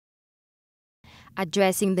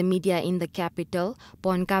Addressing the media in the capital,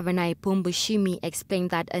 Bonkavanai Pumbushimi explained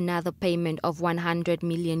that another payment of $100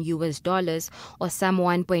 million or some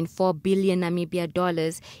 1.4 billion Namibia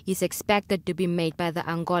dollars is expected to be made by the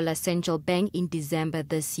Angola Central Bank in December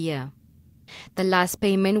this year. The last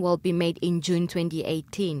payment will be made in June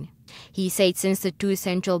 2018. He said since the two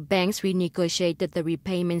central banks renegotiated the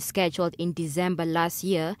repayment scheduled in December last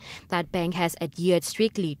year, that bank has adhered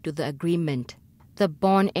strictly to the agreement. The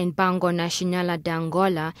bond and Banco Nacional de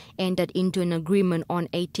Angola entered into an agreement on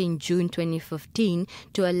 18 June 2015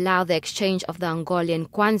 to allow the exchange of the Angolan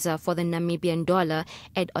kwanza for the Namibian dollar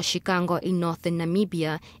at Oshikango in northern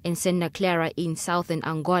Namibia and Santa Clara in southern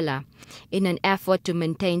Angola, in an effort to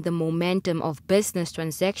maintain the momentum of business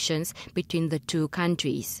transactions between the two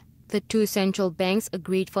countries. The two central banks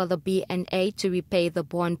agreed for the BNA to repay the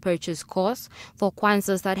bond purchase costs for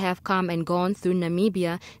kwanzas that have come and gone through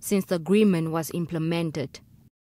Namibia since the agreement was implemented.